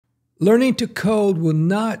Learning to code will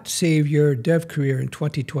not save your dev career in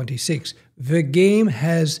 2026. The game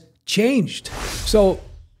has changed. So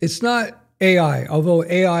it's not AI, although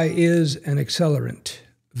AI is an accelerant.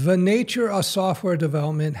 The nature of software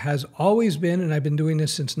development has always been, and I've been doing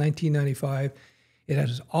this since 1995, it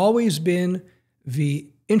has always been the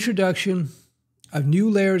introduction of new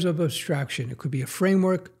layers of abstraction. It could be a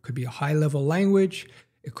framework, it could be a high-level language,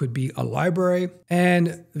 it could be a library.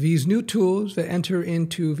 And these new tools that enter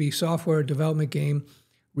into the software development game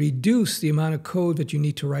reduce the amount of code that you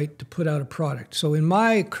need to write to put out a product. So in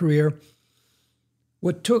my career,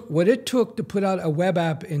 what it took to put out a web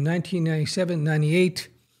app in 1997, 98,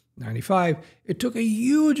 95, it took a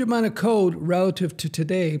huge amount of code relative to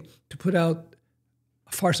today to put out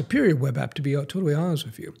a far superior web app, to be totally honest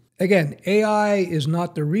with you. Again, AI is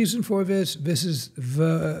not the reason for this. This is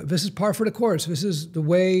par for the course. This is the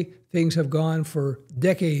way things have gone for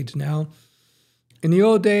decades now. In the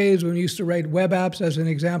old days, when we used to write web apps, as an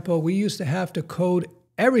example, we used to have to code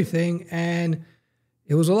everything, and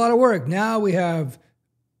it was a lot of work. Now we have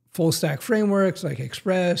full stack frameworks like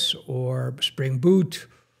Express or Spring Boot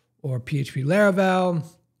or PHP Laravel,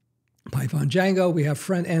 Python Django. We have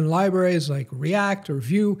front-end libraries like React or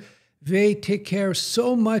Vue. They take care of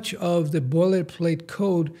so much of the boilerplate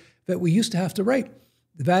code that we used to have to write.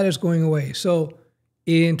 That is going away. So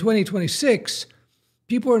in 2026,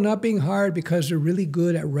 people are not being hired because they're really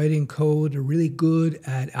good at writing code, they're really good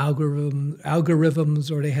at algorithms,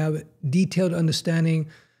 or they have a detailed understanding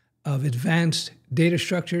of advanced data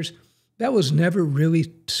structures. That was never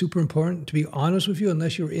really super important, to be honest with you,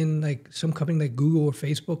 unless you're in like some company like Google or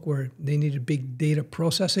Facebook where they needed big data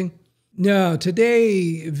processing. No,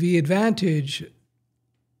 today the advantage,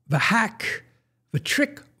 the hack, the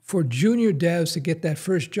trick for junior devs to get that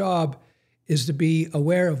first job is to be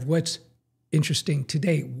aware of what's interesting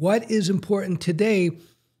today. What is important today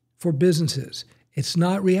for businesses? It's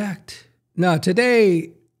not React. Now,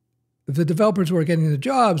 today, the developers who are getting the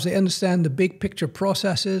jobs, they understand the big picture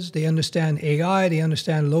processes, they understand AI, they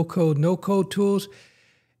understand low-code, no-code tools,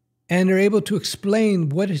 and they're able to explain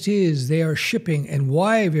what it is they are shipping and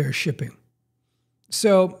why they're shipping.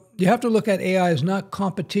 So you have to look at AI as not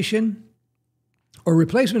competition or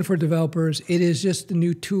replacement for developers. It is just a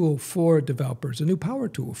new tool for developers, a new power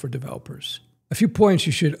tool for developers. A few points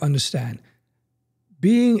you should understand.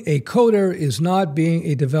 Being a coder is not being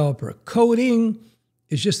a developer. Coding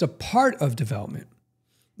is just a part of development.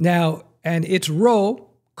 Now, and its role,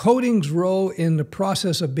 coding's role in the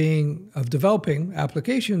process of developing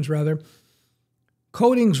applications rather,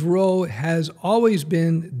 coding's role has always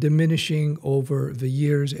been diminishing over the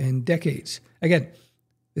years and decades. Again,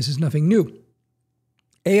 this is nothing new.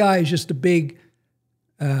 AI is just a big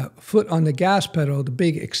foot on the gas pedal, the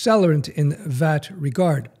big accelerant in that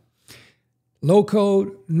regard.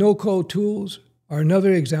 Low-code, no-code tools are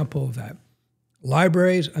another example of that.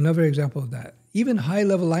 Libraries, another example of that. Even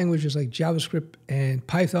high-level languages like JavaScript and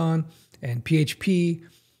Python and PHP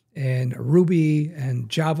and Ruby and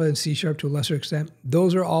Java and C# to a lesser extent,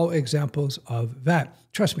 those are all examples of that.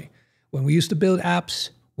 Trust me, when we used to build apps,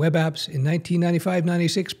 web apps in 1995,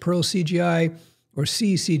 96, Perl CGI or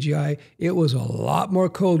C CGI, it was a lot more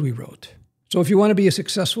code we wrote. So if you want to be a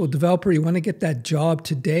successful developer, you want to get that job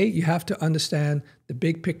today, you have to understand the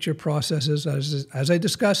big picture processes, as I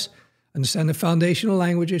discussed, understand the foundational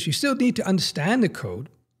languages. You still need to understand the code,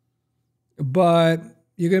 but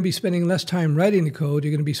you're going to be spending less time writing the code.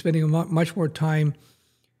 You're going to be spending much more time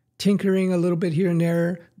tinkering a little bit here and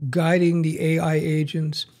there, guiding the AI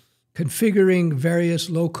agents, configuring various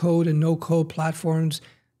low-code and no-code platforms,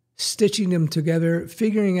 stitching them together,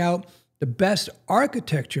 figuring out the best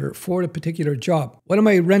architecture for the particular job. One of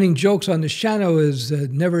my running jokes on this channel is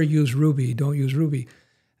never use Ruby, don't use Ruby.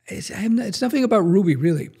 It's nothing about Ruby,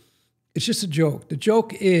 really. It's just a joke. The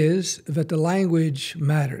joke is that the language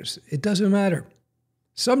matters. It doesn't matter.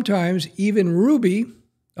 Sometimes even Ruby,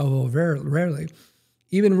 although rarely,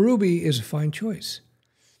 even Ruby is a fine choice.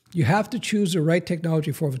 You have to choose the right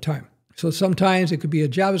technology for the time. So sometimes it could be a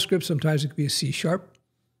JavaScript, sometimes it could be a C#.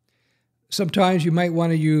 Sometimes you might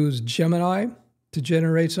want to use Gemini to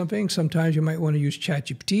generate something. Sometimes you might want to use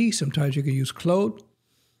ChatGPT. Sometimes you can use Claude.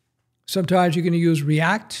 Sometimes you're going to use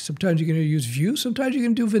React. Sometimes you're going to use Vue. Sometimes you're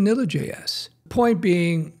going to do Vanilla.js. The point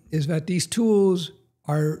being is that these tools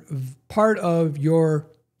are part of your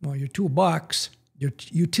toolbox, your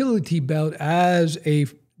utility belt as a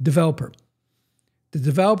developer. The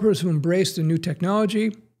developers who embrace the new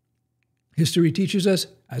technology, history teaches us,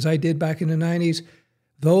 as I did back in the 90s,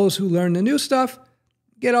 those who learn the new stuff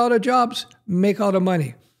get all the jobs, make all the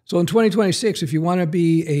money. So in 2026, if you want to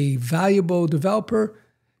be a valuable developer,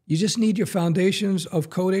 You just need your foundations of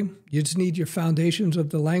coding. You just need your foundations of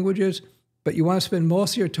the languages, but you want to spend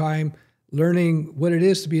most of your time learning what it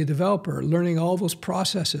is to be a developer, learning all those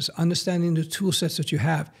processes, understanding the tool sets that you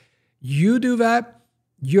have. You do that,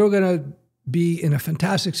 you're going to be in a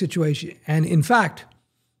fantastic situation. And in fact,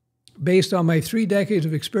 based on my 3 decades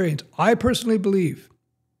of experience, I personally believe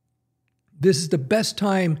this is the best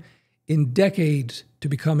time in decades to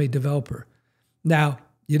become a developer. Now,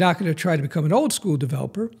 you're not going to try to become an old school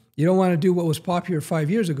developer. You don't want to do what was popular 5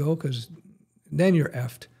 years ago, because then you're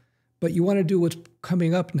effed. But you want to do what's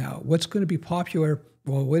coming up now, what's going to be popular,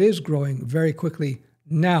 well, what is growing very quickly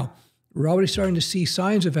now. We're already starting to see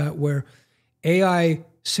signs of that, where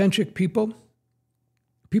AI-centric people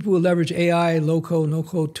who leverage AI, low-code,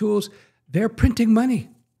 no-code tools, they're printing money.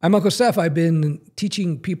 I'm Uncle Steph. I've been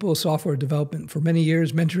teaching people software development for many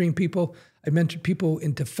years, mentoring people. I mentored people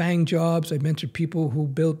into FANG jobs. I mentored people who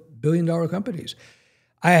built billion-dollar companies.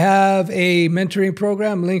 I have a mentoring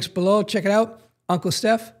program, links below. Check it out. Uncle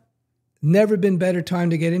Steph. Never been better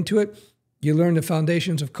time to get into it. You learn the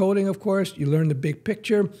foundations of coding, of course. You learn the big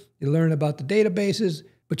picture. You learn about the databases.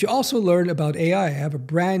 But you also learn about AI. I have a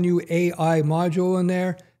brand new AI module in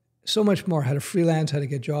there. So much more, how to freelance, how to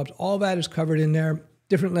get jobs. All that is covered in there.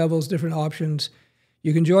 Different levels, different options.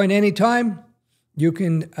 You can join anytime. You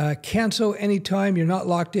can cancel anytime. You're not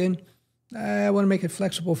locked in. I want to make it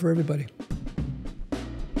flexible for everybody.